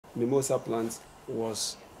Mimosa plant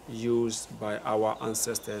was used by our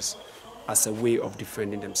ancestors as a way of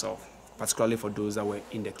defending themselves, particularly for those that were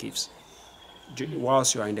in the caves.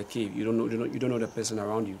 Whilst you are in the cave, you don't know the person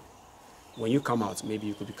around you. When you come out, maybe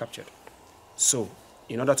you could be captured. So,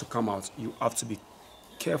 in order to come out, you have to be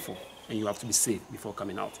careful and you have to be safe before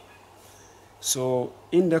coming out. So,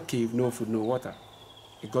 in the cave, no food, no water.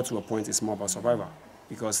 It got to a point it's more about survival,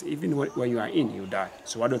 because even when you are in, you die.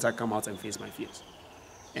 So why don't I come out and face my fears?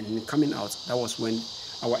 And in coming out, that was when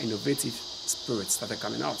our innovative spirit started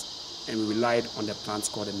coming out, and we relied on the plant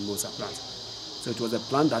called the Mimosa plant. So it was a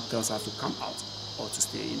plant that tells us to come out or to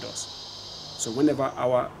stay indoors. So whenever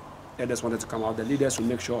our elders wanted to come out, the leaders would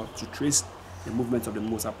make sure to trace the movement of the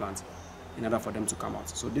Mimosa plant in order for them to come out.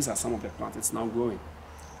 So these are some of the plants. It's now growing.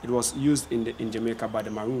 It was used in Jamaica by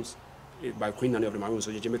the Maroons, by Queen Anne of the Maroons.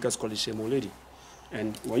 So the Jamaicans call it Shame Lady.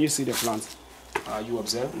 And when you see the plant, you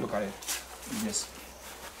observe, look at it. Yes.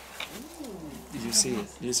 Did you see it?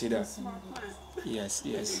 Did you see that? Yes,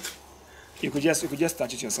 yes. You could just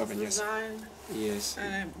touch it yourself and yes. Yes.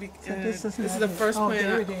 This is the first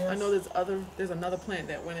plant. I know there's another plant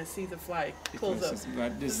that when it sees a fly, it pulls up.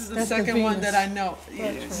 But This is the second one that I know.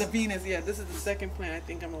 Yes. The Venus, yeah. This is the second plant I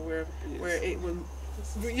think I'm aware of where it will,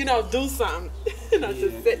 do something. Not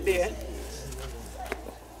just sit there.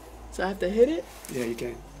 So I have to hit it? Yeah, you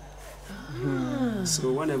can.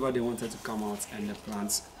 So whenever they wanted to come out and the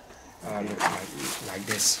plants look like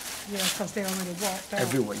this. Yeah, because they already walked out.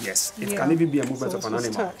 Everywhere, yes. It can even be a movement of an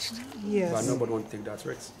animal. Touched. Yes. But nobody wants to take that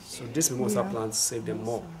risk. So this Mimosa plants save them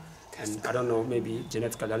more. And I don't know, maybe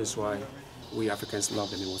genetically that is why we Africans love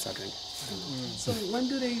the Mimosa drink. So when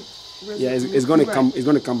do they... Yeah, it's going to come. It's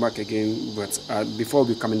going to come back again, but before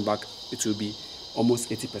we coming back, it will be almost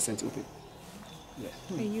 80% open. Yeah.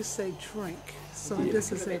 And you say drink, so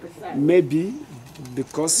this is a... Maybe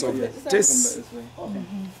because of this,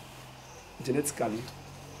 genetically,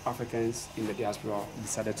 Africans in the diaspora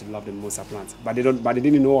decided to love the Mimosa plant, but they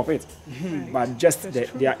didn't know of it. But just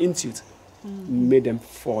their intuition made them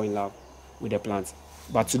fall in love with the plant.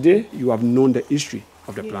 But today, you have known the history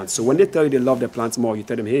of the plant. So when they tell you they love the plant more, you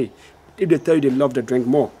tell them, hey. If they tell you they love the drink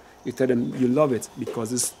more, you tell them you love it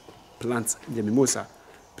because this plant, the Mimosa,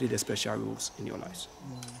 played a special roles in your lives.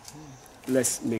 Let's make